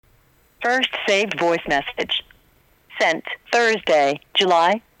First saved voice message. Sent Thursday,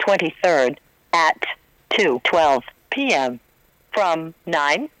 July 23rd at 2:12 p.m. from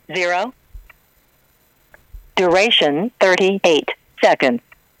 9:0. Duration 38 seconds.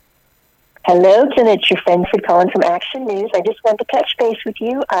 Hello, Jen. It's your friend Fred calling from Action News. I just wanted to touch base with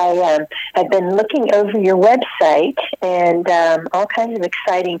you. I have been looking over your website and all kinds of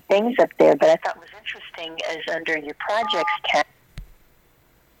exciting things up there, but I thought was interesting is under your projects tab.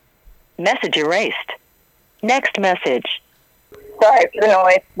 Message erased. Next message. Sorry for the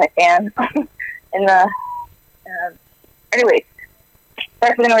noise, my fan. Anyway,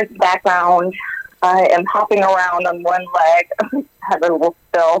 sorry for the noise in the background. I am hopping around on one leg. I have a little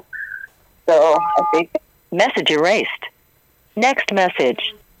spill. So I think. Message erased. Next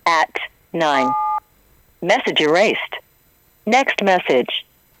message at 9. Message erased. Next message.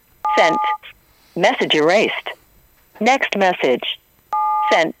 Sent. Message erased. Next message.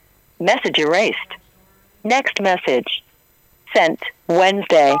 Sent. Message erased. Next message. Sent.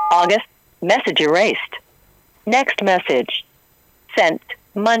 Wednesday, August. Message erased. Next message. Sent.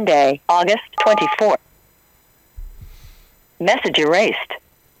 Monday, August 24th. Message erased.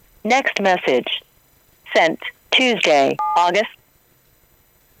 Next message. Sent. Tuesday, August.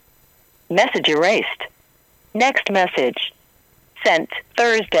 Message erased. Next message. Sent.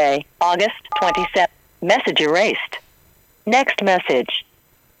 Thursday, August 27th. Message erased. Next message.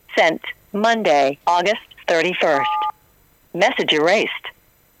 Sent. Monday, August 31st. Message erased.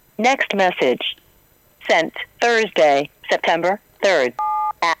 Next message. Sent. Thursday, September 3rd.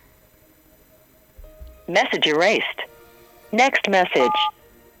 Message erased. Next message.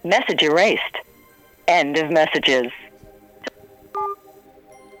 Message erased. End of messages.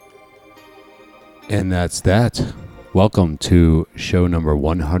 And that's that. Welcome to show number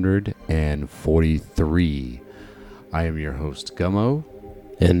 143. I am your host, Gummo.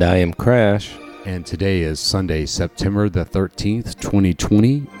 And I am Crash. And today is Sunday, September the 13th,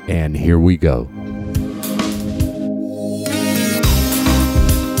 2020. And here we go.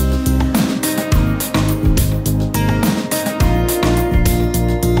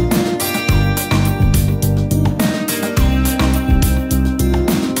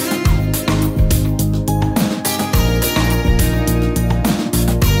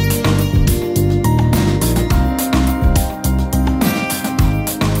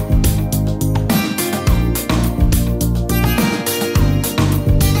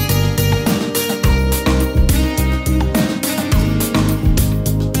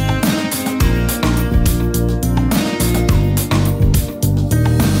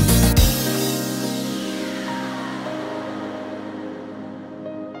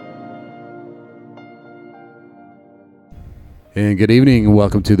 And good evening and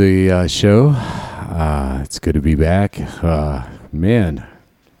welcome to the show. It's good to be back. Man,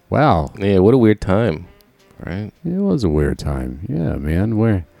 wow. Yeah, what a weird time, right? It was a weird time. Yeah, man.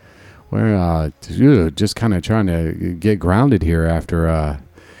 We're just kind of trying to get grounded here after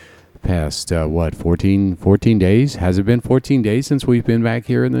past, 14 days? Has it been 14 days since we've been back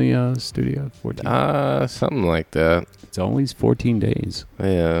here in the studio? 14? Something like that. It's always 14 days.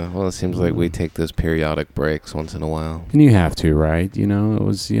 Yeah, well, it seems like we take those periodic breaks once in a while. And you have to, right? It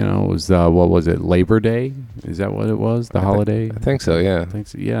was what was it, Labor Day? Is that what it was, the holiday? I think so, yeah.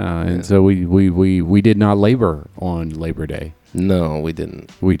 And so we did not labor on Labor Day. No, we didn't.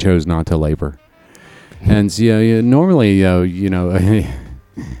 We chose not to labor. And normally,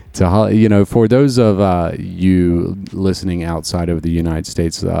 for those of you listening outside of the United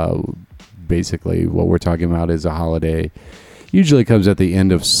States, basically what we're talking about is a holiday. Usually comes at the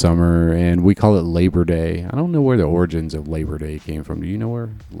end of summer, and we call it Labor Day. I don't know where the origins of Labor Day came from. Do you know where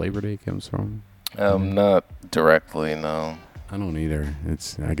Labor Day comes from? Not directly, no. I don't either.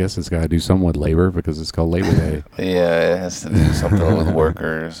 I guess it's got to do something with labor because it's called Labor Day. Yeah, it has to do something with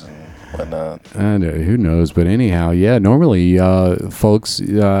workers and whatnot. Who knows? But anyhow, yeah. Normally, folks,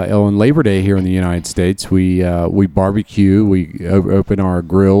 on Labor Day here in the United States, we barbecue, we open our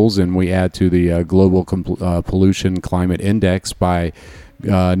grills, and we add to the global pollution climate index by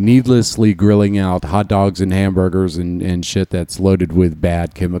needlessly grilling out hot dogs and hamburgers and shit that's loaded with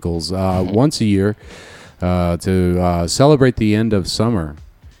bad chemicals once a year to celebrate the end of summer.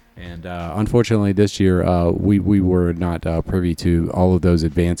 And unfortunately, this year we were not privy to all of those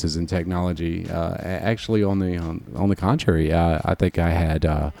advances in technology. Actually, on the contrary, I think I had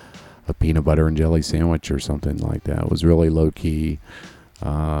a peanut butter and jelly sandwich or something like that. It was really low key.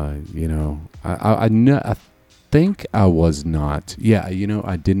 I think I was not. Yeah,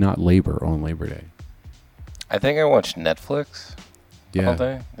 I did not labor on Labor Day. I think I watched Netflix. Yeah. All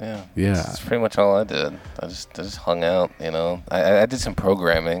day? Yeah. Yeah. That's pretty much all I did. I just hung out, I did some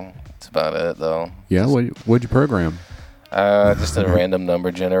programming, That's about it, though. Yeah, what'd you program? Just a random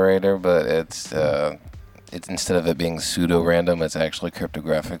number generator, but it's instead of it being pseudo-random, it's actually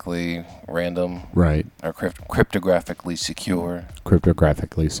cryptographically random. Right. Or cryptographically secure.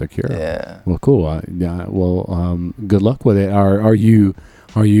 Cryptographically secure. Yeah. Well, cool. Good luck with it. Are you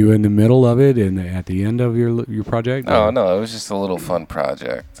in the middle of it and at the end of your project? Oh, no, it was just a little fun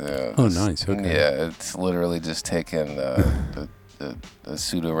project. Nice. Okay. Yeah, it's literally just taking a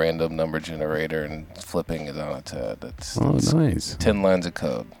pseudo-random number generator and flipping it on its head. It's nice. 10 lines of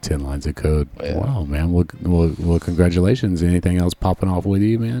code. 10 lines of code. Yeah. Wow, man. Well, congratulations. Anything else popping off with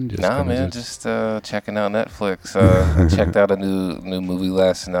you, man? Just checking out Netflix. Checked out a new movie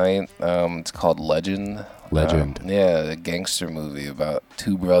last night. It's called Legend. Yeah, a gangster movie about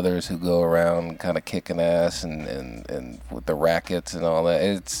two brothers who go around kind of kicking ass and with the rackets and all that.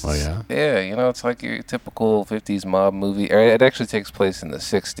 Yeah, it's like your typical 50s mob movie. It actually takes place in the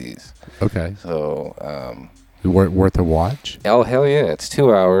 60s. Okay. So, worth a watch? Oh, hell yeah. It's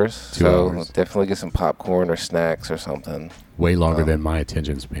 2 hours. 2 hours. Definitely get some popcorn or snacks or something. Way longer than my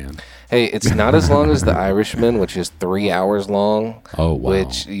attention span. Hey, it's not as long as The Irishman, which is 3 hours long. Oh, wow.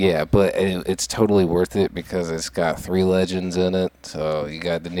 But it's totally worth it because it's got 3 legends in it. So you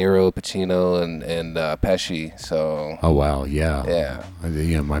got De Niro, Pacino, and Pesci. So. Oh, wow. Yeah.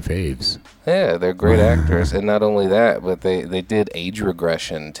 Yeah. My faves. Yeah, they're great actors. And not only that, but they did age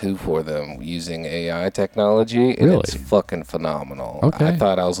regression, too, for them using AI technology. And Really? It's fucking phenomenal. Okay. I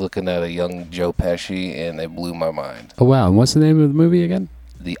thought I was looking at a young Joe Pesci, and it blew my mind. Oh, wow. And what's the name of the movie again?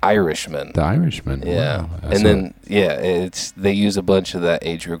 The Irishman. The Irishman. Yeah. Wow. And then, they use a bunch of that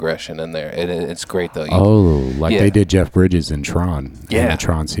age regression in there. And it's great, though. They did Jeff Bridges in Tron. Yeah. In the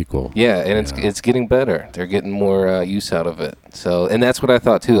Tron sequel. Yeah, and it's getting better. They're getting more use out of it. So, and that's what I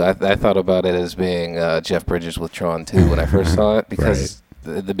thought, too. I thought about it as being Jeff Bridges with Tron, too, when I first saw it. Because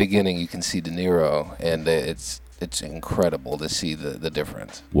at the beginning, you can see De Niro, and it's incredible to see the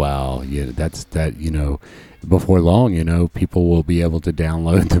difference. Wow. Yeah, before long, people will be able to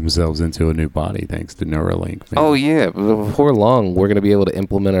download themselves into a new body thanks to Neuralink. Man. Oh, yeah. Before long, we're going to be able to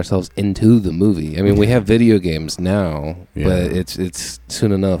implement ourselves into the movie. I mean, we have video games now, but it's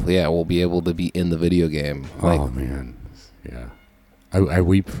soon enough, we'll be able to be in the video game. Oh, man. Yeah. I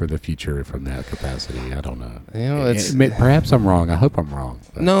weep for the future from that capacity. I don't know. Perhaps I'm wrong. I hope I'm wrong.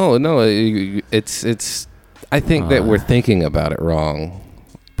 No. It's. I think that we're thinking about it wrong.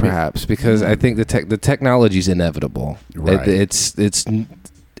 Perhaps because I think the technology is inevitable. Right. It's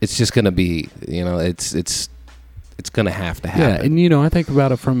just going to be, it's going to have to happen. Yeah, and I think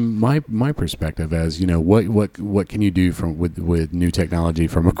about it from my perspective as what can you do with new technology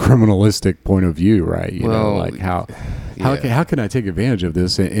from a criminalistic point of view, right? How can I take advantage of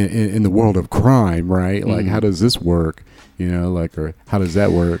this in the world of crime, right? Like how does this work? Or how does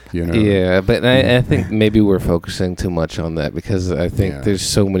that work? Yeah, but I think maybe we're focusing too much on that because I think there's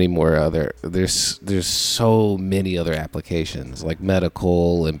so many more there's so many other applications like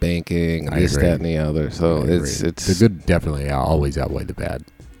medical and banking and this, that, and the other. So it's the good definitely always outweigh the bad.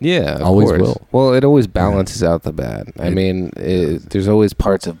 Yeah, of always course. will. Well, it always balances out the bad. I mean, there's always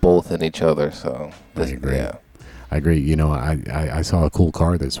parts of both in each other. So I agree. Yeah. I agree. I saw a cool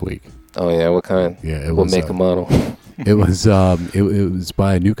car this week. Oh yeah, what kind? Yeah, what make a model? It was it was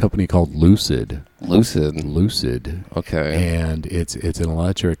by a new company called Lucid. Lucid. Okay. And it's an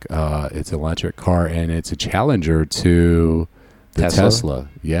electric car, and it's a challenger to the Tesla.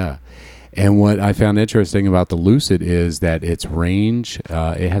 Yeah. And what I found interesting about the Lucid is that its range,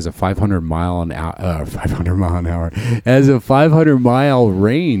 it has a 500 mile an hour. It has a 500 mile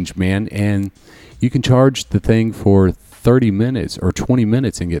range, man, and you can charge the thing for 30 minutes or 20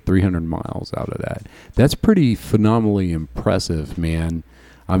 minutes and get 300 miles out of that. That's pretty phenomenally impressive, man.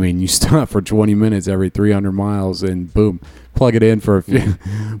 I mean, you stop for 20 minutes every 300 miles and boom, plug it in for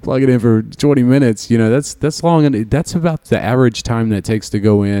 20 minutes. That's long, and that's about the average time that it takes to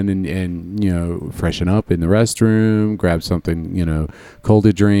go in and freshen up in the restroom, grab something, cold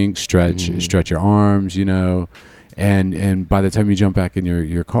to drink, stretch your arms, and by the time you jump back in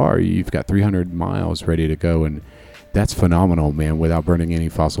your car, you've got 300 miles ready to go, and that's phenomenal, man, without burning any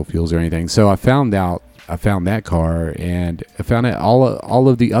fossil fuels or anything. So I found that car, and I found out all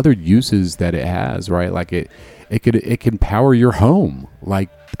of the other uses that it has, right? Like it can power your home. Like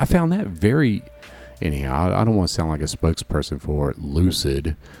I found that very, anyhow, I don't want to sound like a spokesperson for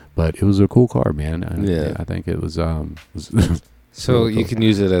Lucid, but it was a cool car, man. I think it was So you can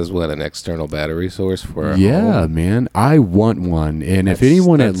use it as an external battery source for home? Man, I want one. And if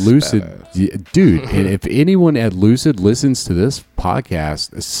anyone at Lucid, dude, and if anyone at Lucid listens to this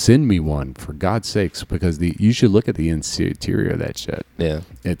podcast, send me one for God's sakes, because you should look at the interior of that shit. Yeah,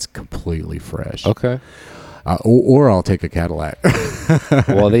 it's completely fresh. Okay. Or I'll take a Cadillac.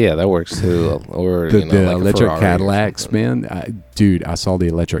 Well, yeah, that works too. Or the like electric Cadillacs, man. Dude, I saw the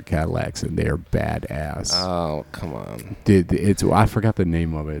electric Cadillacs and they're badass. Oh, come on. I forgot the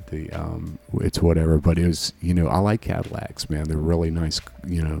name of it. It's whatever, but it was, I like Cadillacs, man. They're really nice,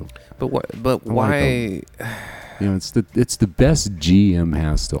 But why? It's the best GM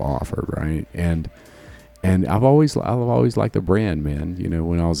has to offer, right? And I've always liked the brand, man.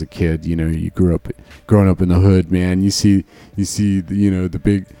 When I was a kid, you growing up in the hood, man. You see,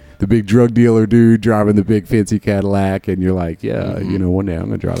 the big drug dealer dude driving the big fancy Cadillac, and you're like, yeah, one day I'm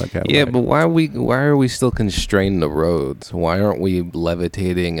gonna drive that Cadillac. Yeah, but why are we still constrained the roads? Why aren't we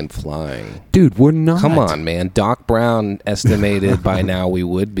levitating and flying? Dude, we're not. Come on, man. Doc Brown estimated by now we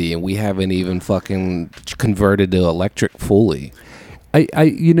would be, and we haven't even fucking converted to electric fully.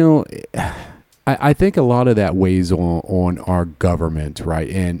 I think a lot of that weighs on our government, right?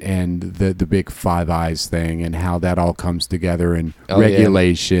 And the big Five Eyes thing, and how that all comes together, and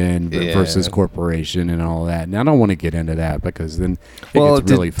regulation versus corporation and all that. And I don't want to get into that, because then it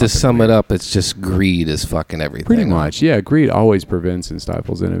gets really to sum it up, it's just greed is fucking everything. Pretty much, yeah. Greed always prevents and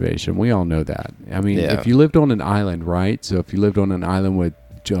stifles innovation. We all know that. I mean, if you lived on an island, right? So if you lived on an island with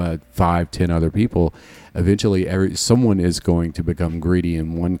 5-10 other people, eventually someone is going to become greedy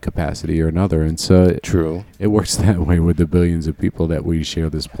in one capacity or another. And so true, it works that way with the billions of people that we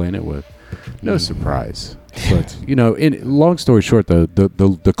share this planet with. No surprise. But long story short,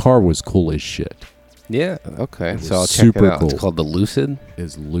 the car was cool as shit. Yeah, okay. So I'll check it out. Cool. It's called the Lucid?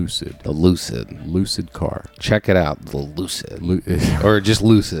 It's Lucid. The Lucid. Lucid car. Check it out. The Lucid. Or just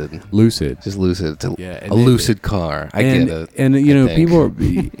Lucid. Lucid. Just Lucid. It's a Lucid car. I get it. And, people are,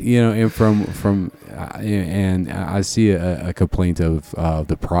 and from and I see a complaint of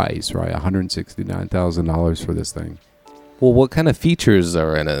the price, right? $169,000 for this thing. Well, what kind of features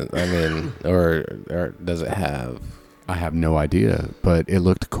are in it? I mean, or does it have? I have no idea, but it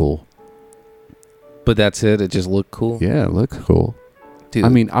looked cool. But that's it? It just looked cool? Yeah, it looked cool. Dude, I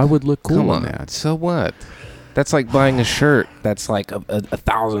mean, I would look cool in that. So what? That's like buying a shirt that's like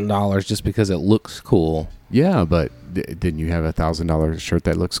 $1,000 just because it looks cool. Yeah, but didn't you have $1,000 shirt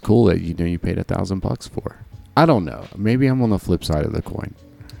that looks cool that you paid $1,000 for? I don't know. Maybe I'm on the flip side of the coin.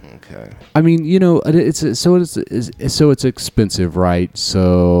 Okay. I mean, it's expensive, right?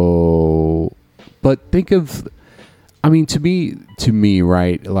 So, but think of, I mean, to me,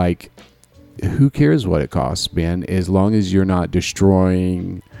 right? Like, who cares what it costs, man? As long as you're not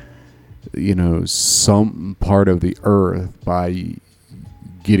destroying, some part of the earth by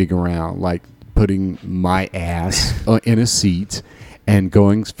getting around, like putting my ass in a seat and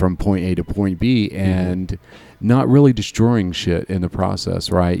going from point A to point B and not really destroying shit in the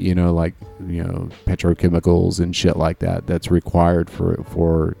process, right? Petrochemicals and shit like that. That's required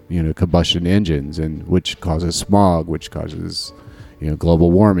for combustion engines, and which causes smog, which causes global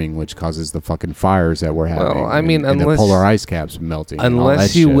warming, which causes the fucking fires that we're having. Well, I mean, unless the polar ice caps melting.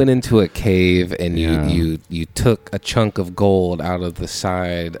 Unless you went into a cave and you took a chunk of gold out of the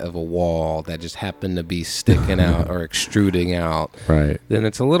side of a wall that just happened to be sticking out or extruding out, right? Then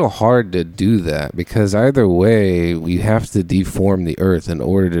it's a little hard to do that, because either way, we have to deform the earth in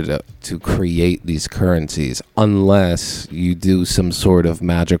order to create these currencies, unless you do some sort of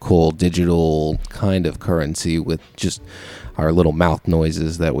magical digital kind of currency with just our little mouth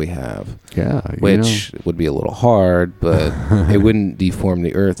noises that we have. Yeah. Which would be a little hard, but it wouldn't deform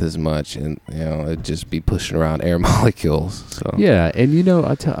the earth as much, and it'd just be pushing around air molecules. So yeah, and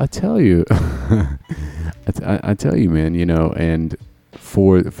I tell you I tell you, man, and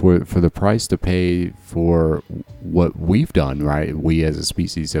for the price to pay for what we've done, right? We as a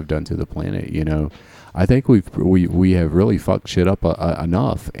species have done to the planet, I think we have really fucked shit up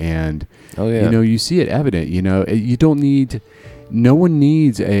enough, and you see it evident. You don't need, no one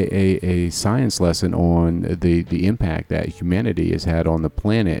needs a science lesson on the impact that humanity has had on the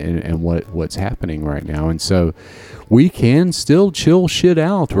planet and what's happening right now. And so we can still chill shit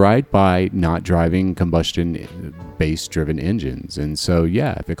out, right, by not driving combustion based driven engines. And so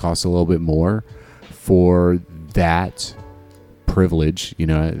if it costs a little bit more for that privilege,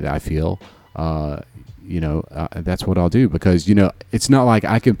 I feel. That's what I'll do, because it's not like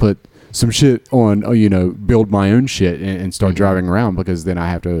I can put some shit on, build my own shit and start driving around, because then I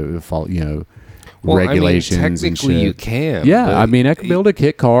have to regulations. I mean, technically, and shit. you can. Yeah, I mean, I can build a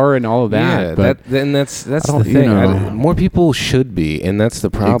kit car and all of that. Yeah, but then that's the thing. More people should be, and that's the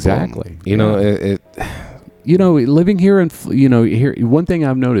problem. Exactly. You know, it living here in here, one thing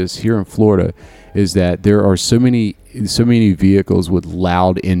I've noticed here in Florida is that there are so many vehicles with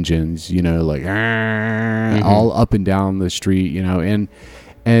loud engines, like all up and down the street,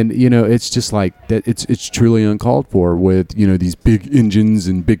 and it's just like that. It's truly uncalled for with these big engines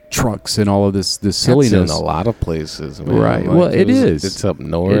and big trucks and all of this silliness. That's in a lot of places, man. Right? Well, it is. It's up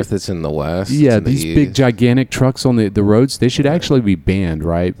north. It's in the west. Yeah, these big gigantic trucks on the roads, they should actually be banned,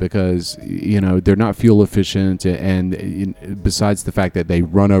 right? Because they're not fuel efficient, and besides the fact that they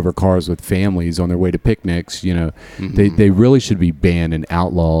run over cars with families on their way to picnics, they really should be banned and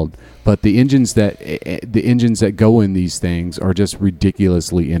outlawed. But the engines that go in these things are just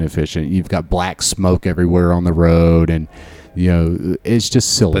ridiculously inefficient. You've got black smoke everywhere on the road, and it's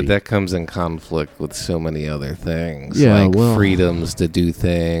just silly. But that comes in conflict with so many other things, freedoms to do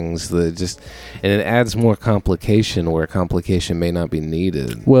things. And it adds more complication where complication may not be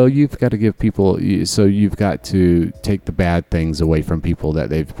needed. Well, you've got to give people, so you've got to take the bad things away from people that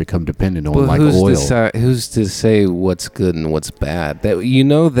they've become dependent on, like oil. Who's to say what's good and what's bad?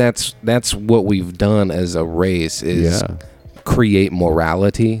 That's what we've done as a race is create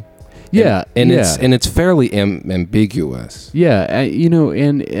morality. Yeah, it's fairly ambiguous. Yeah,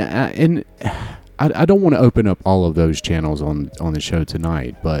 and I don't want to open up all of those channels on the show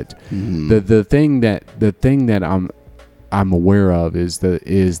tonight, but the thing that I'm aware of is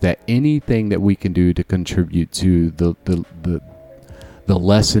that anything that we can do to contribute to the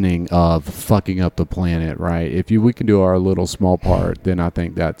lessening of fucking up the planet, right? If we can do our little small part, then I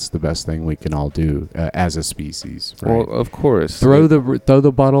think that's the best thing we can all do as a species. Right? Well, of course, throw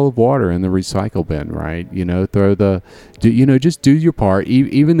the bottle of water in the recycle bin, right? Just do your part,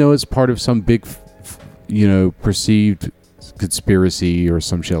 even though it's part of some big, perceived conspiracy or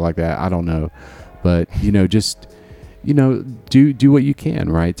some shit like that. I don't know, but just. Do what you can,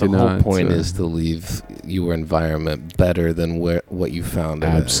 right? The whole point is to leave your environment better than what you found it.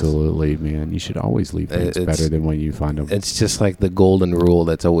 Absolutely, man. You should always leave things better than when you find them. It's just like the golden rule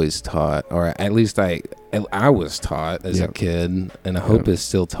that's always taught, or at least I was taught as a kid, and I hope it's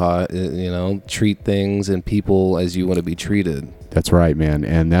still taught. Treat things and people as you want to be treated. That's right, man,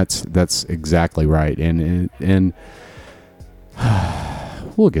 and that's exactly right, and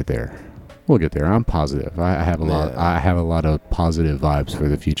we'll get there. We'll get there. I'm positive. I have a lot. I have a lot of positive vibes for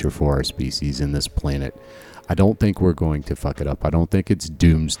the future for our species and this planet. I don't think we're going to fuck it up. I don't think it's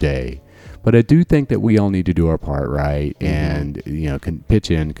doomsday, but I do think that we all need to do our part, right? And can pitch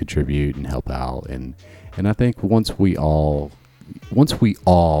in, contribute, and help out. And I think once we all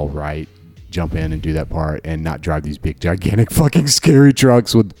right, jump in and do that part, and not drive these big, gigantic, fucking scary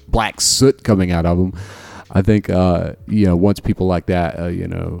trucks with black soot coming out of them. I think once people like that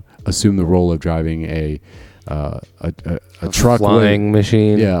assume the role of driving a truck flying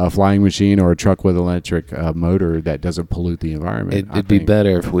machine. Yeah, a flying machine or a truck with electric motor that doesn't pollute the environment. It'd be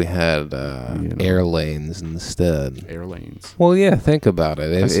better if we had air lanes instead. Air lanes. Well, yeah, think about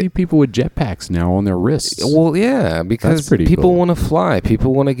it. I see people with jetpacks now on their wrists. Well, yeah, because people want to fly.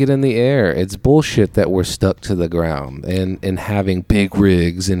 People want to get in the air. It's bullshit that we're stuck to the ground and having big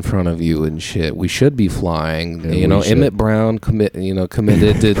rigs in front of you and shit. We should be flying. Yeah, Emmett Brown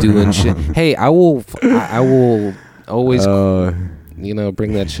committed to doing shit. Hey, I will always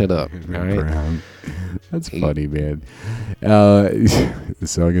bring that shit up. All right? Brown. That's funny, man.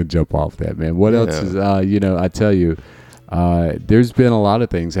 So I'm gonna jump off that, man. What else is I tell you, there's been a lot of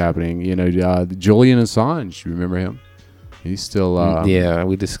things happening. Julian Assange, you remember him? He's still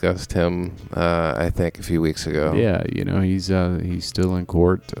we discussed him I think a few weeks ago. Yeah, he's still in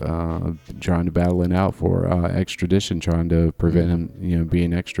court trying to battle it out for extradition, trying to prevent him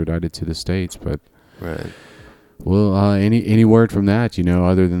being extradited to the States. But right. Well, any word from that,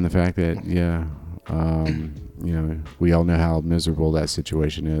 other than the fact that we all know how miserable that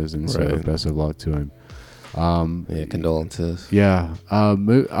situation is, and so best of luck to him. Condolences. Yeah.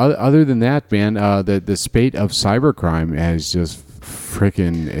 Other than that, man, the spate of cybercrime has just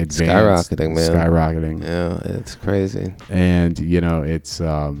freaking advanced. Skyrocketing, man. Skyrocketing. Yeah, it's crazy. And it's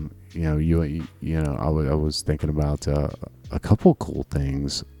I was thinking about a couple cool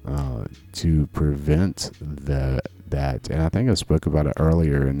things to prevent that, and I think I spoke about it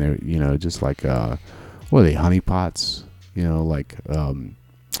earlier. And they're just like what are they, honeypots?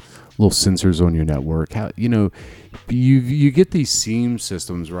 little sensors on your network. How, you know, you get these SIEM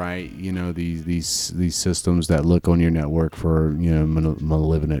systems, right? You know, these systems that look on your network for, you know,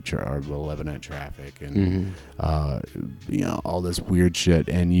 malevolent traffic and you know, all this weird shit,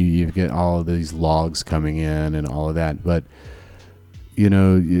 and you get all of these logs coming in and all of that. But you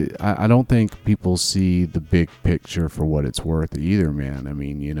know, I don't think people see the big picture for what it's worth either, man. I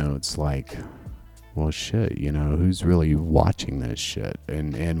mean, you know, it's like, well, shit, you know, who's really watching this shit?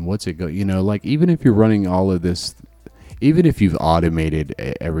 And what's it go? You know, like, even if you're running all of this, even if you've automated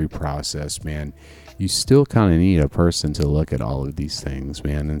every process, man, you still kind of need a person to look at all of these things,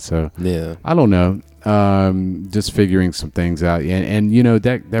 man. And so, yeah, I don't know, just figuring some things out. And you know,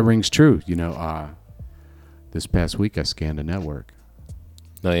 that rings true. You know, this past week I scanned a network.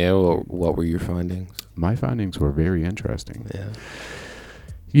 Oh, yeah? Well, what were your findings? My findings were very interesting. Yeah.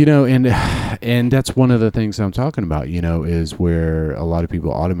 You know, and that's one of the things I'm talking about, you know, is where a lot of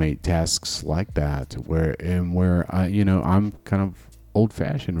people automate tasks like that, where you know, I'm kind of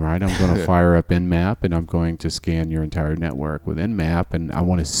old-fashioned, right? I'm going to fire up Nmap, and I'm going to scan your entire network with Nmap, and I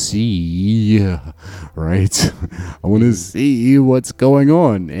want to see, right? I want to see what's going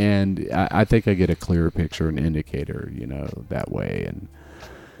on, and I think I get a clearer picture and indicator, you know, that way, and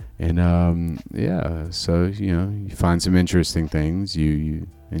yeah, so, you know, you find some interesting things, you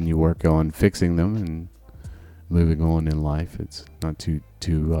work on fixing them and moving on in life. It's not too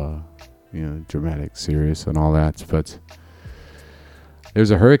you know, dramatic, serious, and all that. But there's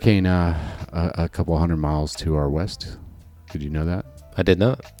a hurricane a couple hundred miles to our west. Did you know that? I did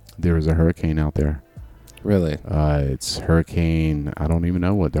not. There was a hurricane out there. Really? It's hurricane. I don't even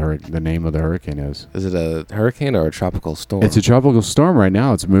know what the name of the hurricane is. Is it a hurricane or a tropical storm? It's a tropical storm right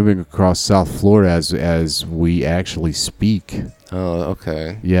now. It's moving across South Florida as we actually speak. Oh,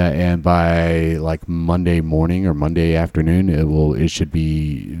 okay. Yeah, and by like Monday morning or Monday afternoon, it should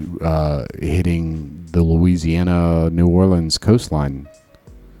be hitting the Louisiana, New Orleans coastline.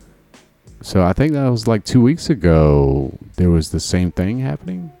 So I think that was like 2 weeks ago. There was the same thing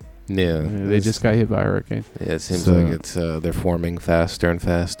happening. Yeah, they just got hit by a hurricane. Yeah, it seems like it's they're forming faster and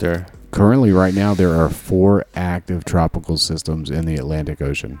faster. Currently, right now, there are 4 active tropical systems in the Atlantic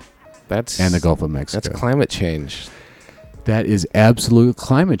Ocean. And the Gulf of Mexico. That's climate change. That is absolute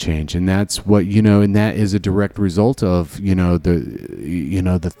climate change, and that's what, you know, and that is a direct result of, you know,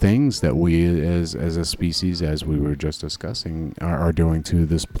 the things that we as a species, as we were just discussing, are doing to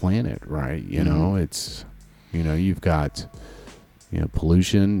this planet, right? You know, it's, you know, you've got, you know,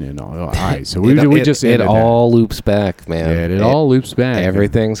 pollution and all. All right, so it all loops back, man. Yeah, it all loops back.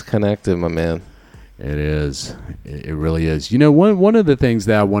 Everything's connected, my man. It is. It really is. You know, one of the things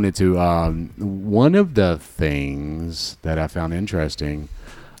that I wanted to, one of the things that I found interesting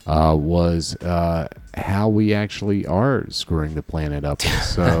was how we actually are screwing the planet up.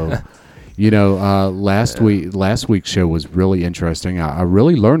 So, you know, last week's show was really interesting. I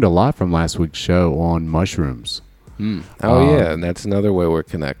really learned a lot from last week's show on mushrooms. Oh, yeah, and that's another way we're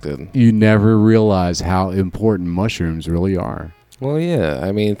connected. You never realize how important mushrooms really are. Well, yeah.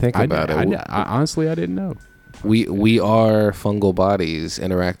 I mean, think about it. Honestly, I didn't know. We are fungal bodies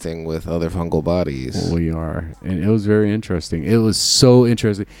interacting with other fungal bodies. Well, we are, and it was very interesting. It was so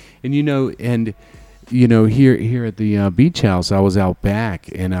interesting, and you know, here at the beach house, I was out back,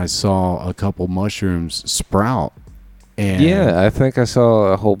 and I saw a couple mushrooms sprout. And yeah, I think I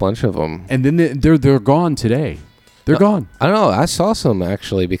saw a whole bunch of them. And then they're gone today. They're gone. I don't know. I saw some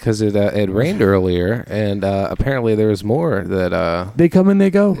actually because it rained earlier, and apparently there was more that. They come and they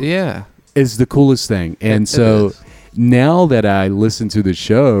go. Yeah, it's the coolest thing. And so now that I listened to the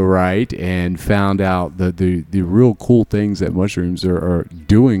show, right, and found out the real cool things that mushrooms are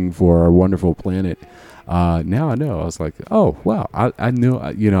doing for our wonderful planet, now I know. I was like, oh wow, I knew.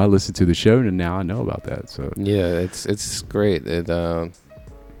 You know, I listened to the show, and now I know about that. So yeah, it's great.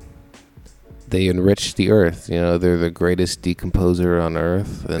 They enrich the earth. You know, they're the greatest decomposer on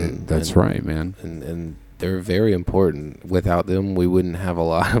earth, and that's right, man. And they're very important. Without them, we wouldn't have a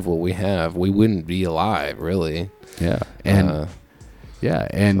lot of what we have. We wouldn't be alive, really. Yeah, and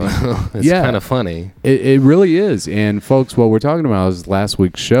it's kind of funny. It really is. And folks, what we're talking about is last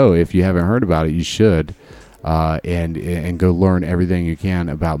week's show. If you haven't heard about it, you should. And go learn everything you can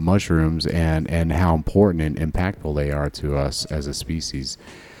about mushrooms and how important and impactful they are to us as a species.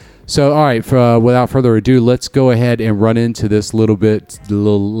 So, all right, without further ado, let's go ahead and run into this little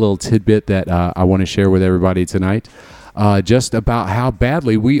tidbit that I want to share with everybody tonight, just about how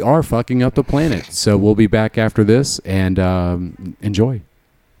badly we are fucking up the planet. So we'll be back after this, and enjoy.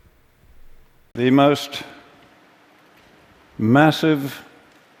 The most massive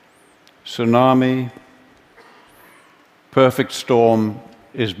tsunami, perfect storm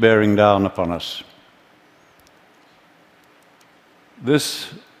is bearing down upon us.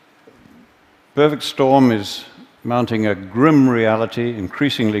 This perfect storm is mounting a grim reality,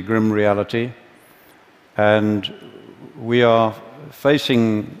 increasingly grim reality, and we are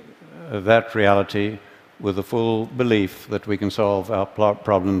facing that reality with the full belief that we can solve our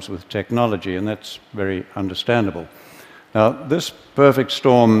problems with technology, and that's very understandable. Now, this perfect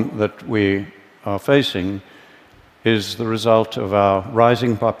storm that we are facing is the result of our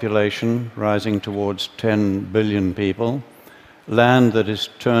rising population, rising towards 10 billion people, land that is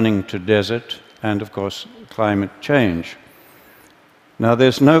turning to desert, and of course, climate change. Now,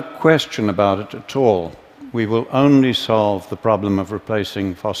 there's no question about it at all. We will only solve the problem of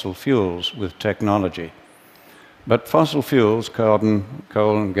replacing fossil fuels with technology. But fossil fuels, carbon,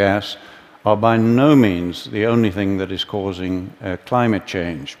 coal, and gas, are by no means the only thing that is causing climate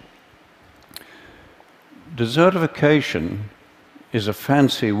change. Desertification is a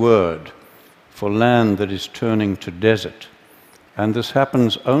fancy word for land that is turning to desert. And this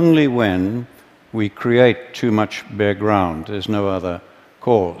happens only when we create too much bare ground. There's no other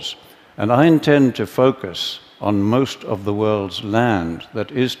cause. And I intend to focus on most of the world's land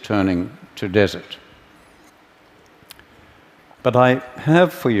that is turning to desert. But I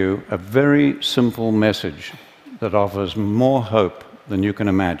have for you a very simple message that offers more hope than you can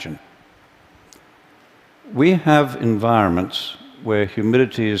imagine. We have environments where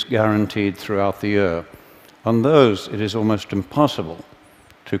humidity is guaranteed throughout the year. On those, it is almost impossible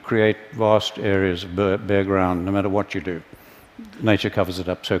to create vast areas of bare ground, no matter what you do. Nature covers it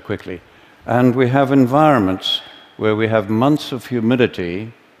up so quickly. And we have environments where we have months of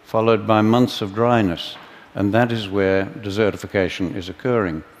humidity followed by months of dryness, and that is where desertification is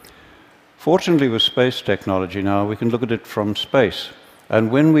occurring. Fortunately, with space technology now, we can look at it from space.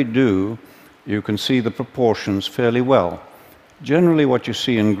 And when we do, you can see the proportions fairly well. Generally, what you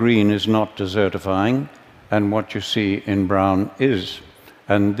see in green is not desertifying, and what you see in brown is.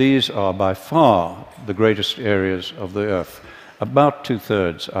 And these are by far the greatest areas of the Earth. About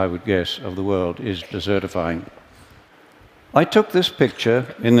 2/3, I would guess, of the world is desertifying. I took this picture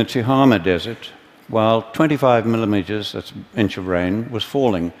in the Tihama Desert while 25 millimeters, that's an inch of rain, was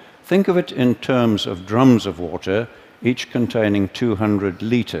falling. Think of it in terms of drums of water, each containing 200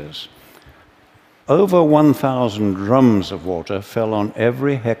 liters. Over 1,000 drums of water fell on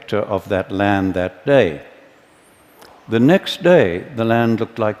every hectare of that land that day. The next day, the land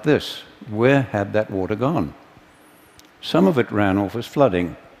looked like this. Where had that water gone? Some of it ran off as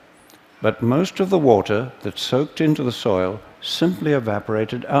flooding, but most of the water that soaked into the soil simply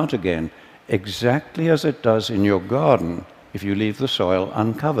evaporated out again, exactly as it does in your garden if you leave the soil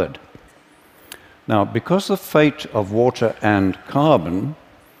uncovered. Now, because the fate of water and carbon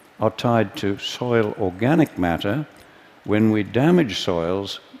are tied to soil organic matter, when we damage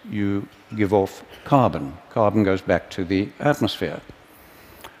soils, you give off carbon. Carbon goes back to the atmosphere.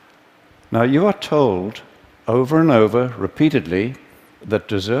 Now, you are told over and over, repeatedly, that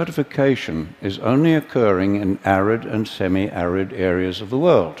desertification is only occurring in arid and semi-arid areas of the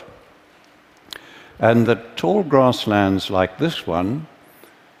world, and that tall grasslands like this one,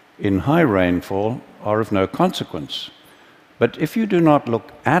 in high rainfall, are of no consequence. But if you do not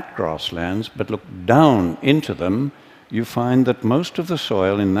look at grasslands, but look down into them, you find that most of the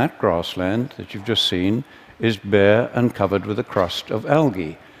soil in that grassland that you've just seen is bare and covered with a crust of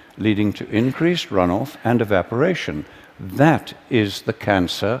algae, leading to increased runoff and evaporation. That is the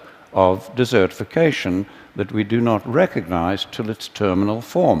cancer of desertification that we do not recognize till its terminal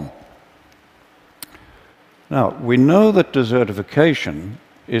form. Now, we know that desertification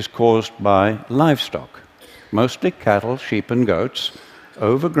is caused by livestock, mostly cattle, sheep, and goats,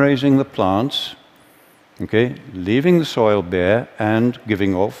 overgrazing the plants, leaving the soil bare and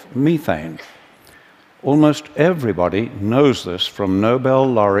giving off methane. Almost everybody knows this, from Nobel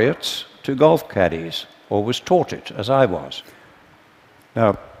laureates to golf caddies, or was taught it, as I was.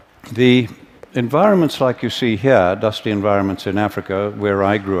 Now, the environments like you see here, dusty environments in Africa, where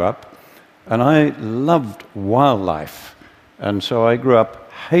I grew up, and I loved wildlife, and so I grew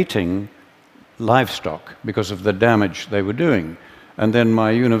up hating livestock because of the damage they were doing. And then my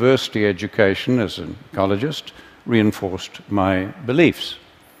university education as an ecologist reinforced my beliefs.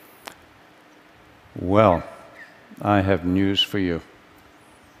 Well, I have news for you.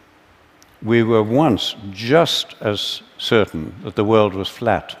 We were once just as certain that the world was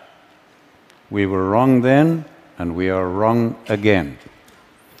flat. We were wrong then, and we are wrong again.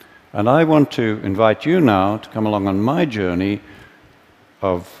 And I want to invite you now to come along on my journey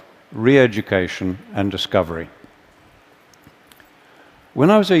of re-education and discovery. When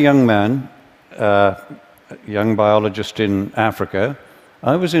I was a young man, a young biologist in Africa,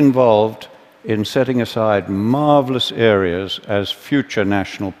 I was involved in setting aside marvelous areas as future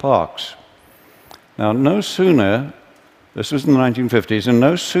national parks. Now, no sooner, this was in the 1950s, and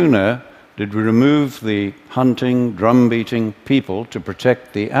no sooner did we remove the hunting, drum-beating people to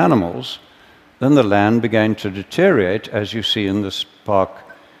protect the animals, then the land began to deteriorate, as you see in this park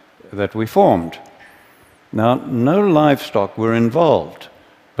that we formed. Now, no livestock were involved,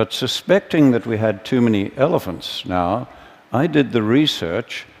 but suspecting that we had too many elephants now, I did the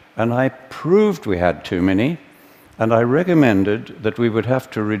research and I proved we had too many, and I recommended that we would have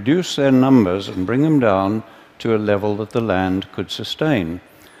to reduce their numbers and bring them down to a level that the land could sustain.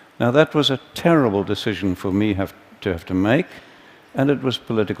 Now, that was a terrible decision for me to have to make, and it was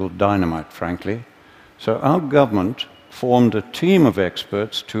political dynamite, frankly. So our government formed a team of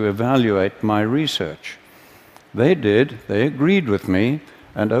experts to evaluate my research. They agreed with me,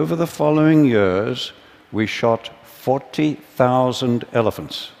 and over the following years, we shot 40,000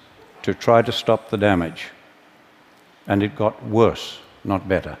 elephants to try to stop the damage. And it got worse, not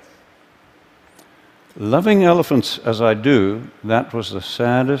better. Loving elephants as I do, that was the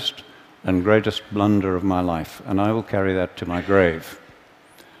saddest and greatest blunder of my life, and I will carry that to my grave.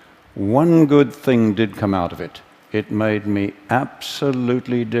 One good thing did come out of it. It made me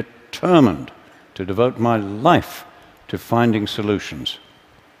absolutely determined to devote my life to finding solutions.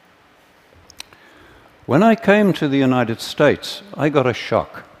 When I came to the United States, I got a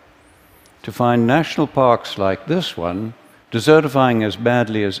shock to find national parks like this one desertifying as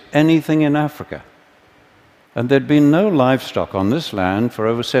badly as anything in Africa. And there'd been no livestock on this land for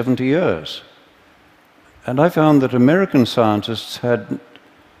over 70 years. And I found that American scientists had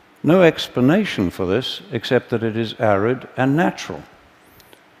no explanation for this except that it is arid and natural.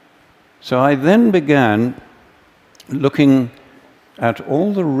 So I then began looking at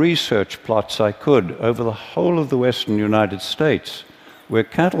all the research plots I could over the whole of the western United States where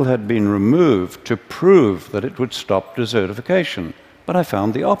cattle had been removed to prove that it would stop desertification. But I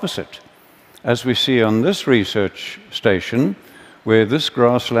found the opposite. As we see on this research station, where this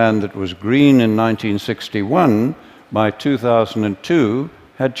grassland that was green in 1961, by 2002,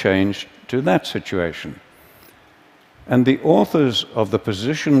 had changed to that situation. And the authors of the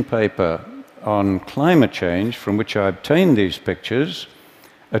position paper on climate change, from which I obtained these pictures,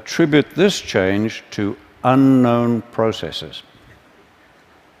 attribute this change to unknown processes.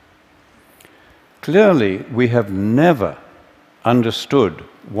 Clearly, we have never understood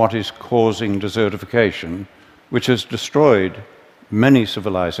what is causing desertification, which has destroyed many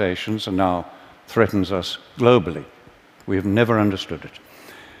civilizations and now threatens us globally. We have never understood it.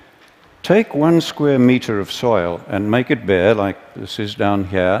 Take 1 square meter of soil and make it bare, like this is down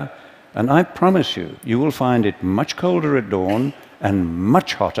here, and I promise you, you will find it much colder at dawn and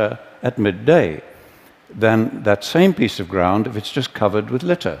much hotter at midday than that same piece of ground if it's just covered with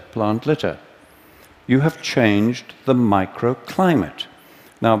litter, plant litter. You have changed the microclimate.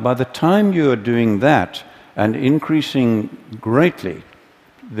 Now, by the time you are doing that and increasing greatly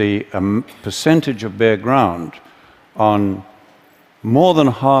the percentage of bare ground on more than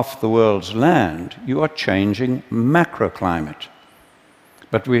half the world's land, you are changing macroclimate.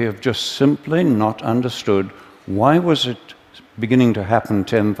 But we have just simply not understood why was it beginning to happen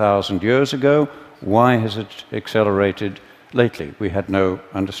 10,000 years ago? Why has it accelerated lately? We had no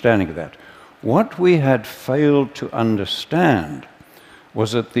understanding of that. What we had failed to understand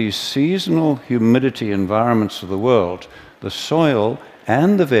was that these seasonal humidity environments of the world, the soil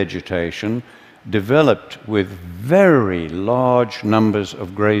and the vegetation, developed with very large numbers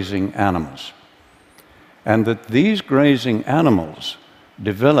of grazing animals. And that these grazing animals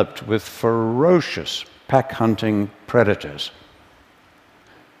developed with ferocious pack-hunting predators.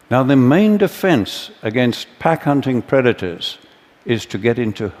 Now, the main defense against pack-hunting predators is to get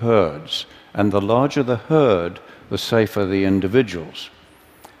into herds, and the larger the herd, the safer the individuals.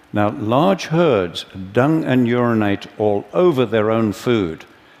 Now, large herds dung and urinate all over their own food,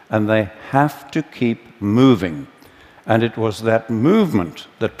 and they have to keep moving. And it was that movement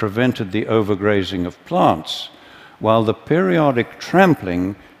that prevented the overgrazing of plants, while the periodic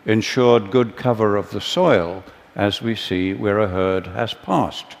trampling ensured good cover of the soil, as we see where a herd has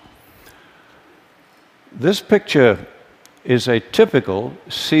passed. This picture is a typical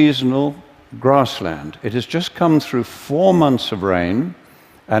seasonal grassland. It has just come through 4 months of rain,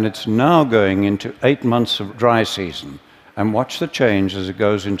 and it's now going into 8 months of dry season. And watch the change as it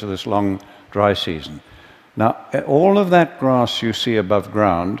goes into this long dry season. Now, all of that grass you see above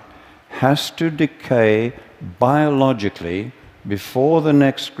ground has to decay biologically before the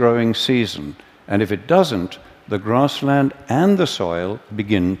next growing season. And if it doesn't, the grassland and the soil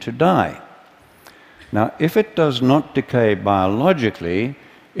begin to die. Now, if it does not decay biologically,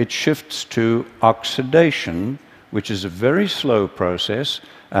 it shifts to oxidation, which is a very slow process,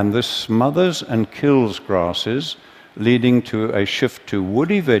 and this smothers and kills grasses, leading to a shift to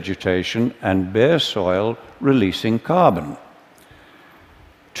woody vegetation and bare soil releasing carbon.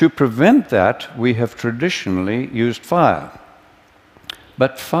 To prevent that, we have traditionally used fire.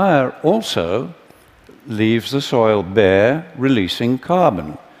 But fire also leaves the soil bare, releasing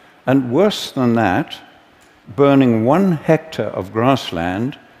carbon. And worse than that, burning 1 hectare of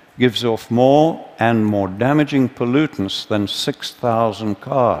grassland gives off more and more damaging pollutants than 6,000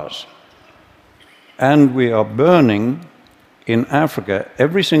 cars. And we are burning in Africa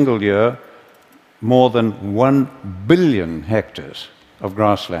every single year more than 1 billion hectares of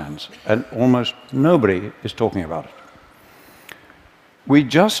grasslands, and almost nobody is talking about it. We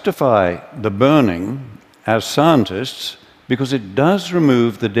justify the burning as scientists because it does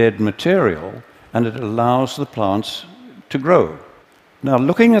remove the dead material and it allows the plants to grow. Now,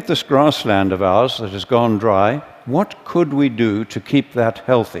 looking at this grassland of ours that has gone dry, what could we do to keep that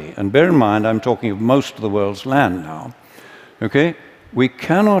healthy? And bear in mind, I'm talking of most of the world's land now. Okay? We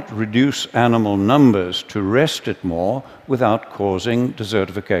cannot reduce animal numbers to rest it more without causing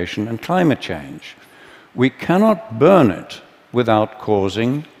desertification and climate change. We cannot burn it without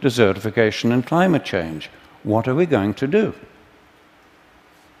causing desertification and climate change. What are we going to do?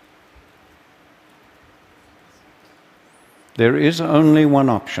 There is only one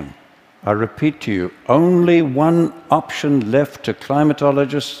option. I repeat to you, only one option left to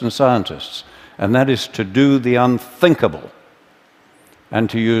climatologists and scientists, and that is to do the unthinkable and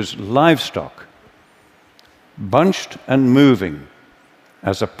to use livestock, bunched and moving,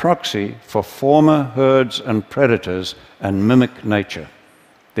 as a proxy for former herds and predators and mimic nature.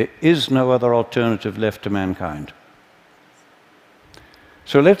 There is no other alternative left to mankind.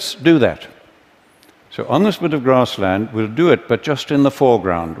 So let's do that. So on this bit of grassland, we'll do it, but just in the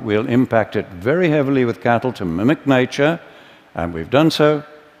foreground. We'll impact it very heavily with cattle to mimic nature, and we've done so,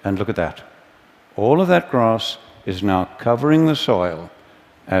 and look at that. All of that grass is now covering the soil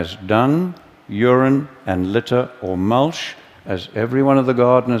as dung, urine, and litter or mulch, as every one of the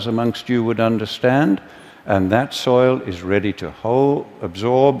gardeners amongst you would understand, and that soil is ready to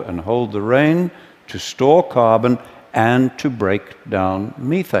absorb and hold the rain, to store carbon, and to break down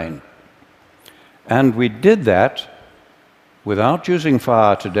methane. And we did that without using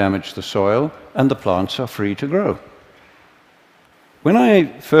fire to damage the soil, and the plants are free to grow. When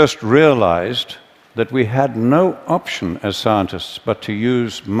I first realized that we had no option as scientists but to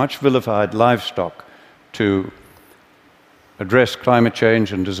use much vilified livestock to address climate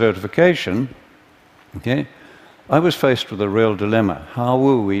change and desertification, okay, I was faced with a real dilemma. How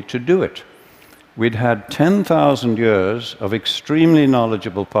were we to do it? We'd had 10,000 years of extremely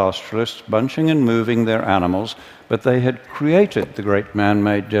knowledgeable pastoralists bunching and moving their animals, but they had created the great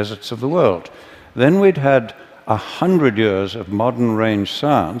man-made deserts of the world. Then we'd had 100 years of modern range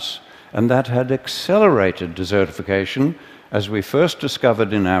science, and that had accelerated desertification, as we first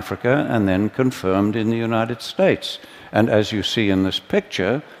discovered in Africa and then confirmed in the United States, and as you see in this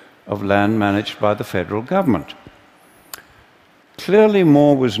picture of land managed by the federal government. Clearly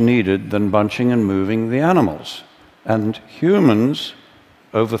more was needed than bunching and moving the animals, and humans,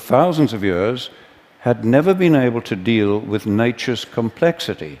 over thousands of years, had never been able to deal with nature's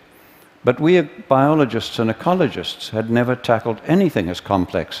complexity. But we biologists and ecologists had never tackled anything as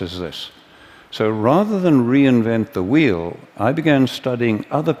complex as this. So rather than reinvent the wheel, I began studying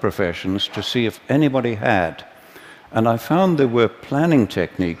other professions to see if anybody had. And I found there were planning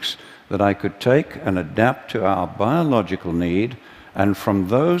techniques that I could take and adapt to our biological need, and from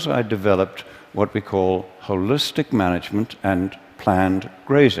those I developed what we call holistic management and planned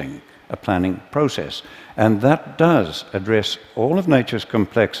grazing, a planning process. And that does address all of nature's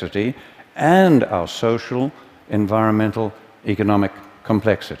complexity and our social, environmental, economic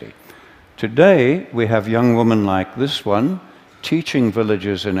complexity. Today, we have young women like this one teaching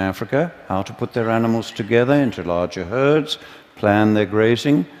villagers in Africa how to put their animals together into larger herds, plan their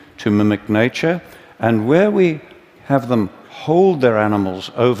grazing to mimic nature, and where we have them hold their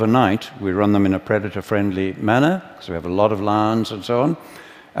animals overnight, we run them in a predator-friendly manner, because we have a lot of lions and so on,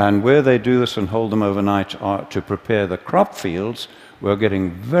 and where they do this and hold them overnight to prepare the crop fields, we're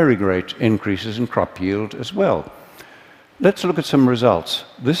getting very great increases in crop yield as well. Let's look at some results.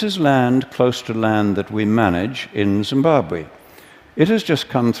 This is land close to land that we manage in Zimbabwe. It has just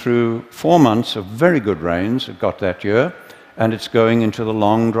come through 4 months of very good rains it got that year, and it's going into the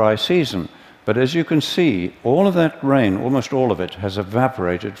long dry season. But as you can see, all of that rain, almost all of it, has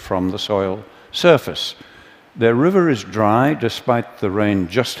evaporated from the soil surface. Their river is dry despite the rain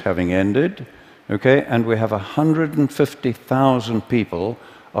just having ended, okay? And we have 150,000 people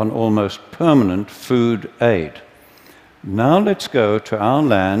on almost permanent food aid. Now let's go to our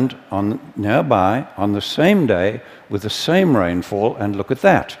land nearby on the same day with the same rainfall, and look at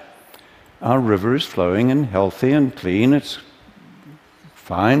that. Our river is flowing and healthy and clean. It's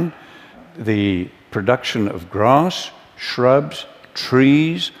fine. The production of grass, shrubs,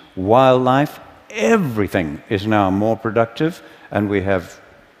 trees, wildlife, everything is now more productive, and we have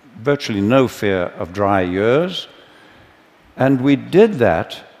virtually no fear of dry years. And we did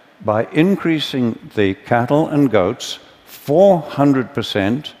that by increasing the cattle and goats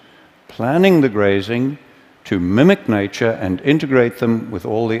 400%, planning the grazing to mimic nature and integrate them with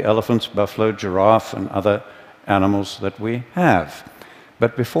all the elephants, buffalo, giraffe, and other animals that we have.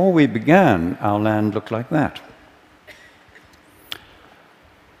 But before we began, our land looked like that.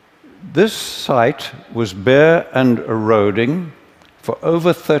 This site was bare and eroding for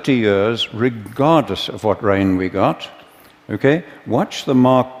over 30 years, regardless of what rain we got. Okay? Watch the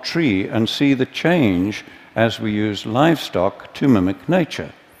marked tree and see the change as we use livestock to mimic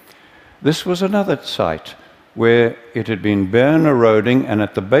nature. This was another site where it had been bare and eroding, and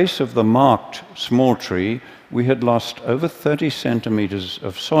at the base of the marked small tree, we had lost over 30 centimeters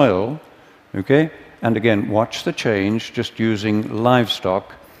of soil. Okay? And again, watch the change just using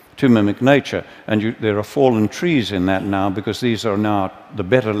livestock to mimic nature. And there are fallen trees in that now, because these are now, the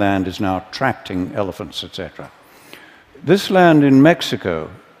better land is now attracting elephants, etc. This land in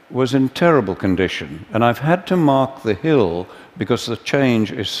Mexico was in terrible condition, and I've had to mark the hill because the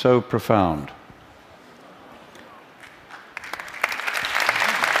change is so profound.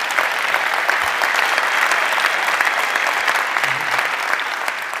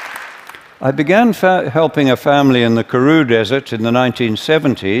 I began helping a family in the Karoo Desert in the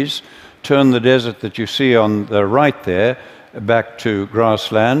 1970s, turn the desert that you see on the right there back to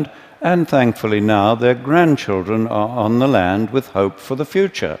grassland, and thankfully now their grandchildren are on the land with hope for the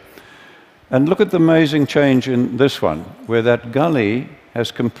future. And look at the amazing change in this one, where that gully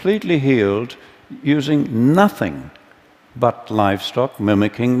has completely healed using nothing but livestock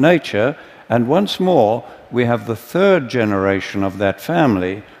mimicking nature. And once more, we have the third generation of that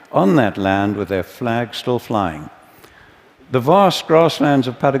family on that land with their flag still flying. The vast grasslands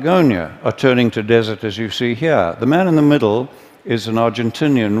of Patagonia are turning to desert, as you see here. The man in the middle is an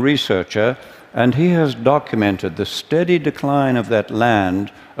Argentinian researcher, and he has documented the steady decline of that land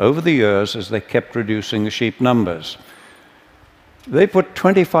over the years as they kept reducing the sheep numbers. They put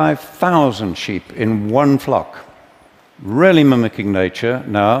 25,000 sheep in one flock, really mimicking nature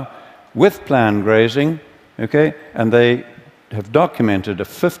now, with planned grazing, okay? And they have documented a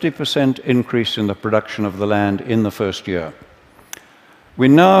 50% increase in the production of the land in the first year. We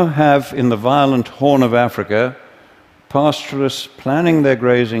now have in the violent Horn of Africa pastoralists planning their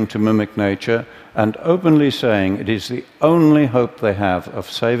grazing to mimic nature and openly saying it is the only hope they have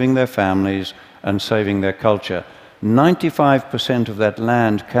of saving their families and saving their culture. 95% of that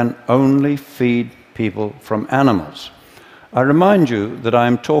land can only feed people from animals. I remind you that I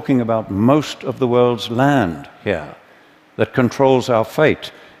am talking about most of the world's land here that controls our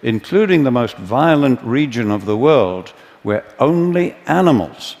fate, including the most violent region of the world where only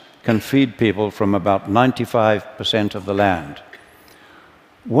animals can feed people from about 95% of the land.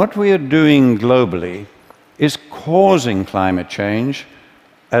 What we are doing globally is causing climate change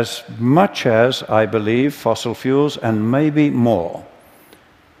as much as, I believe, fossil fuels, and maybe more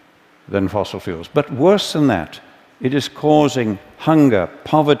than fossil fuels. But worse than that, it is causing hunger,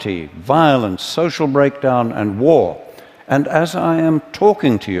 poverty, violence, social breakdown, and war. And as I am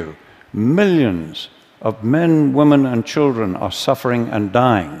talking to you, millions of men, women, and children are suffering and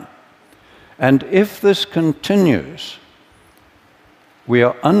dying. And if this continues, we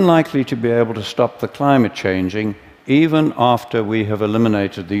are unlikely to be able to stop the climate changing even after we have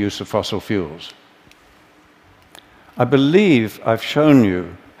eliminated the use of fossil fuels. I believe I've shown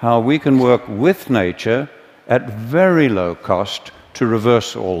you how we can work with nature at very low cost to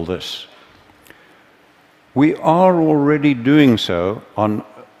reverse all this. We are already doing so on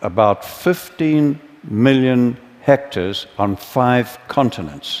about 15 million hectares on 5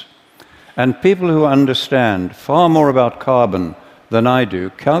 continents. And people who understand far more about carbon than I do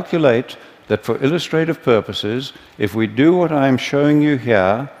calculate that for illustrative purposes, if we do what I'm showing you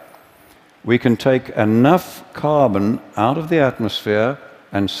here, we can take enough carbon out of the atmosphere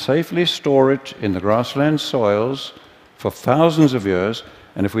and safely store it in the grassland soils for thousands of years.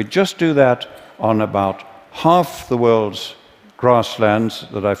 And if we just do that on about half the world's grasslands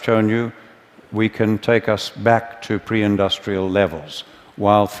that I've shown you, we can take us back to pre-industrial levels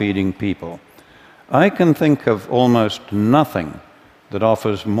while feeding people. I can think of almost nothing that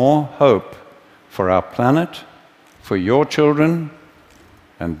offers more hope for our planet, for your children,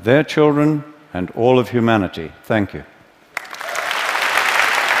 and their children, and all of humanity. Thank you.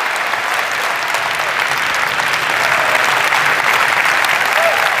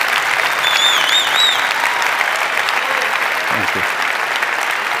 Thank you.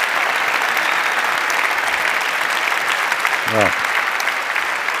 Well,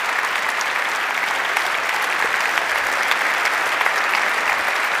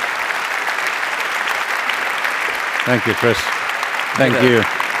 thank you, Chris. Thank you.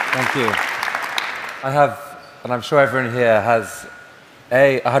 Thank you. I have, and I'm sure everyone here has,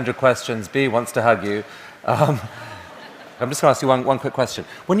 A, 100 questions, B, wants to hug you. I'm just going to ask you one quick question.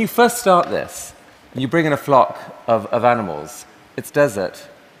 When you first start this, and you bring in a flock of animals, it's desert.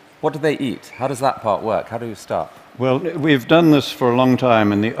 What do they eat? How does that part work? How do you start? Well, we've done this for a long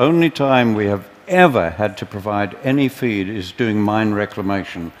time, and the only time we have ever had to provide any feed is doing mine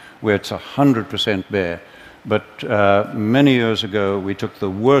reclamation, where it's 100% bare. But many years ago, we took the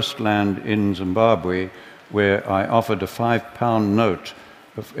worst land in Zimbabwe, where I offered a 5-pound note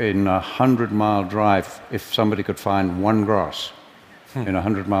in a 100-mile drive if somebody could find one grass in a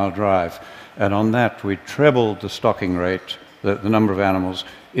 100-mile drive. And on that, we trebled the stocking rate, the number of animals,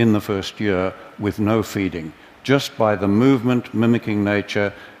 in the first year with no feeding, just by the movement, mimicking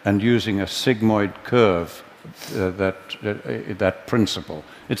nature, and using a sigmoid curve, that principle.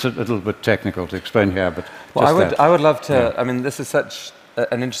 It's a little bit technical to explain here, but well, I would love to. Yeah. I mean, this is such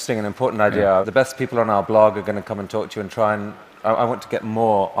an interesting and important idea. Yeah. The best people on our blog are going to come and talk to you and try and. I want to get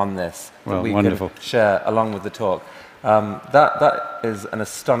more on this that we wonderful. Can share along with the talk. That is an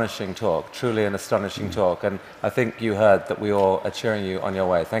astonishing talk, truly an astonishing talk, and I think you heard that we all are cheering you on your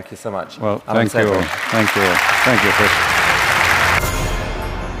way. Thank you so much. Well, thank you all. Thank you. Thank you, Chris.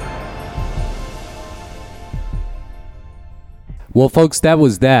 Well, folks, that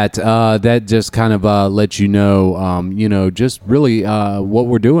was that. That just kind of lets you know, just really what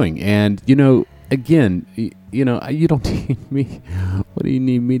we're doing. And, again, you don't need me. What do you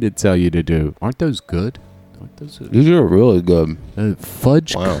need me to tell you to do? Aren't those good? These are really good.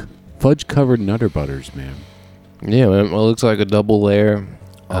 Fudge-covered Nutter Butters, man. Yeah, man. It looks like a double layer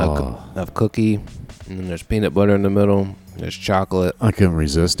of cookie. And then there's peanut butter in the middle. There's chocolate. I couldn't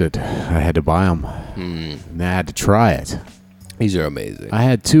resist it. I had to buy them. And I had to try it. These are amazing. I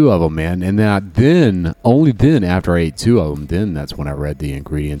had 2 of them, man, and only then, after I ate 2 of them, then that's when I read the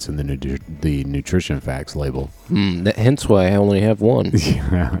ingredients and the nutrition facts label. Hence why I only have 1.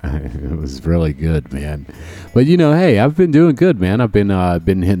 Yeah, it was really good, man. But hey, I've been doing good, man. I've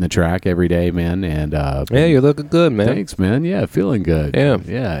been hitting the track every day, man, and yeah, you're looking good, man. Thanks, man. Yeah, feeling good.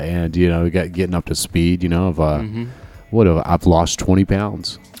 Yeah, and getting up to speed. I've lost 20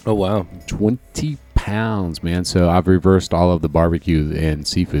 pounds. Oh wow, 20 pounds, man. So I've reversed all of the barbecue and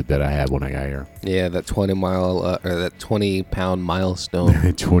seafood that I had when I got here. Yeah, that 20-pound milestone.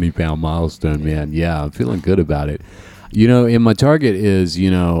 20-pound milestone, man. Yeah, I'm feeling good about it. And my target is,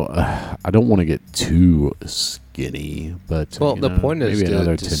 I don't want to get too skinny, but the point is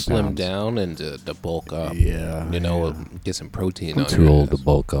to slim pounds. down and to bulk up. Yeah, get some protein. I'm too old to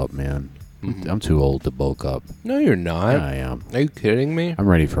bulk up, man. I'm too old to bulk up. No, you're not. Yeah, I am. Are you kidding me? I'm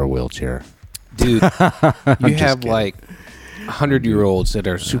ready for a wheelchair. Dude, you have like 100-year-olds that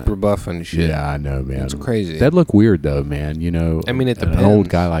are super buff and shit. Yeah, I know, man. It's crazy. That'd look weird, though, man. I mean, it depends. An old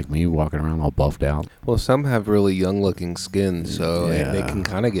guy like me walking around all buffed out. Well, some have really young-looking skin, so they can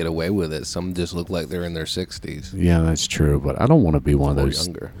kind of get away with it. Some just look like they're in their 60s. Yeah, that's true, but I don't want to be one of those.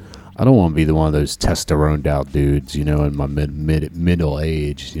 Younger. I don't want to be one of those testosteroned out dudes, in my middle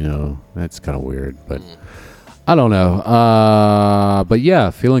age. That's kind of weird, but I don't know. But yeah,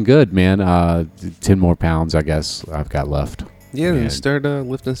 feeling good, man. 10 more pounds, I guess I've got left. Yeah, and start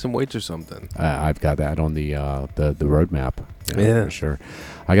lifting some weights or something. I've got that on the roadmap. Yeah, for sure.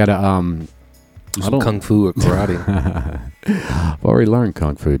 I got to some kung fu or karate. I've already learned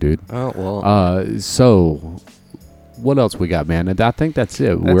kung fu, dude. Oh well. So. What else we got, man? And I think that's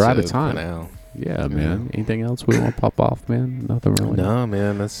it. We're out of time. Now. Yeah, man. Anything else we want to pop off, man? Nothing really. No,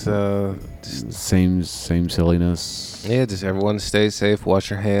 man. That's same silliness. Yeah, just everyone stay safe. Wash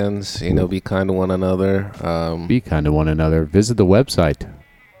your hands. Be kind to one another. Be kind to one another. Visit the website.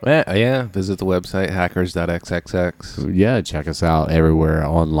 Yeah. Visit the website hackers.xxx. Yeah, check us out everywhere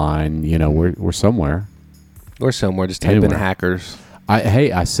online. We're somewhere. We're somewhere. Just type in hackers.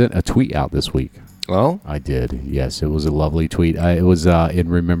 I sent a tweet out this week. Oh, I did. Yes, it was a lovely tweet. It was in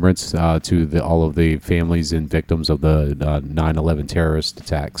remembrance to all of the families and victims of the 9/11 terrorist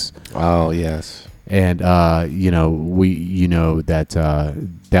attacks. Oh, yes. And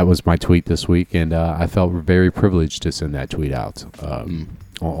that was my tweet this week, and I felt very privileged to send that tweet out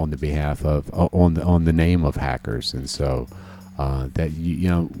on the behalf of on the name of hackers. And so that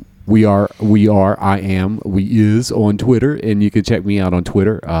we is on Twitter, and you can check me out on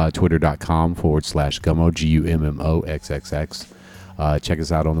Twitter, twitter.com/Gummo, GUMMOXXX. Check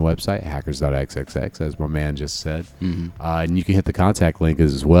us out on the website, hackers.xxx, as my man just said. And you can hit the contact link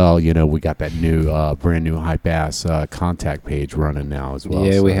as well. We got that new, brand new hype-ass contact page running now as well.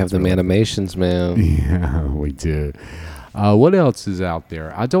 Yeah, so we have them animations, man. Yeah, we do. What else is out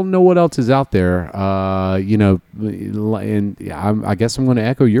there? I don't know what else is out there. And I guess I'm going to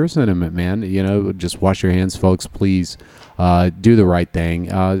echo your sentiment, man. Just wash your hands, folks, please. Do the right thing.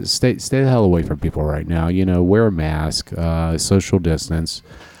 Stay the hell away from people right now. Wear a mask, social distance.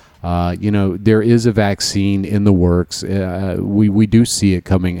 There is a vaccine in the works. We do see it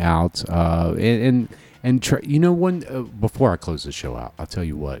coming out. Before I close the show out, I'll tell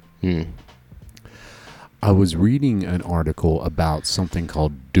you what. I was reading an article about something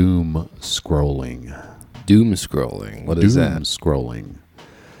called doom scrolling. Doom scrolling? What is that? Doom scrolling.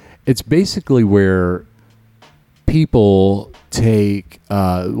 It's basically where people take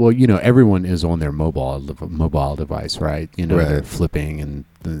everyone is on their mobile device, right? They're flipping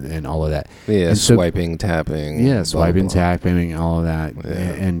and all of that. Yeah, and swiping, tapping. Yeah, swiping, tapping, all of that. Yeah.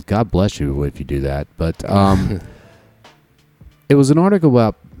 And God bless you if you do that. But it was an article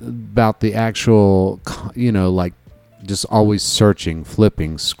about the actual, just always searching,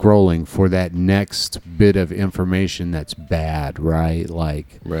 flipping, scrolling for that next bit of information that's bad, right?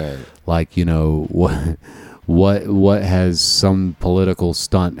 What has some political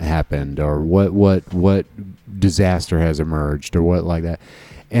stunt happened, or what disaster has emerged, or what like that.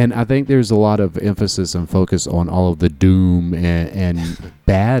 And I think there's a lot of emphasis and focus on all of the doom and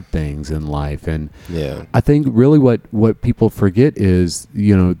bad things in life. And I think really what people forget is,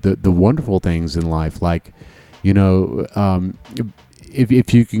 the wonderful things in life. Like, if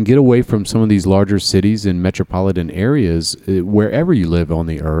you can get away from some of these larger cities and metropolitan areas, wherever you live on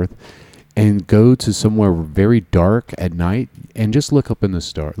the earth, and go to somewhere very dark at night and just look up in the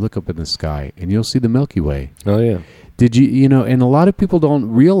sky, and you'll see the Milky Way. Oh, yeah. Did you, and a lot of people don't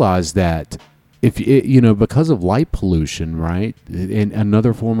realize that because of light pollution, right? And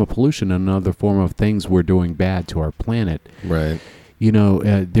another form of pollution, another form of things we're doing bad to our planet. Right.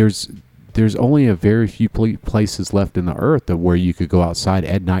 There's only a very few places left in the earth where you could go outside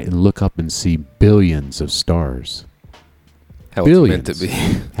at night and look up and see billions of stars. How billions. It's meant to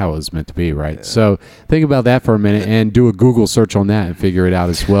be. How it's meant to be, right? Yeah. So think about that for a minute and do a Google search on that and figure it out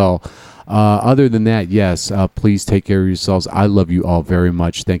as well. Other than that, yes, please take care of yourselves. I love you all very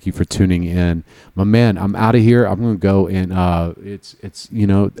much. Thank you for tuning in. My man, I'm out of here. I'm going to go, and it's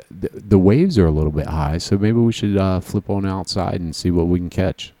the waves are a little bit high, so maybe we should flip on outside and see what we can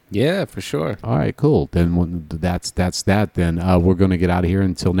catch. Yeah, for sure. All right, cool. Then that's that. Then we're going to get out of here.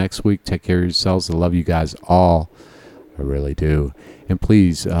 Until next week, take care of yourselves. I love you guys all. I really do. And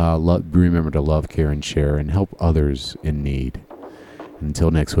please remember to love, care, and share, and help others in need.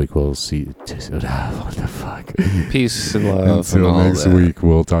 Until next week, we'll see. What the fuck? Peace and love. Until next week,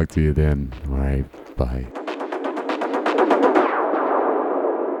 we'll talk to you then. All right. Bye.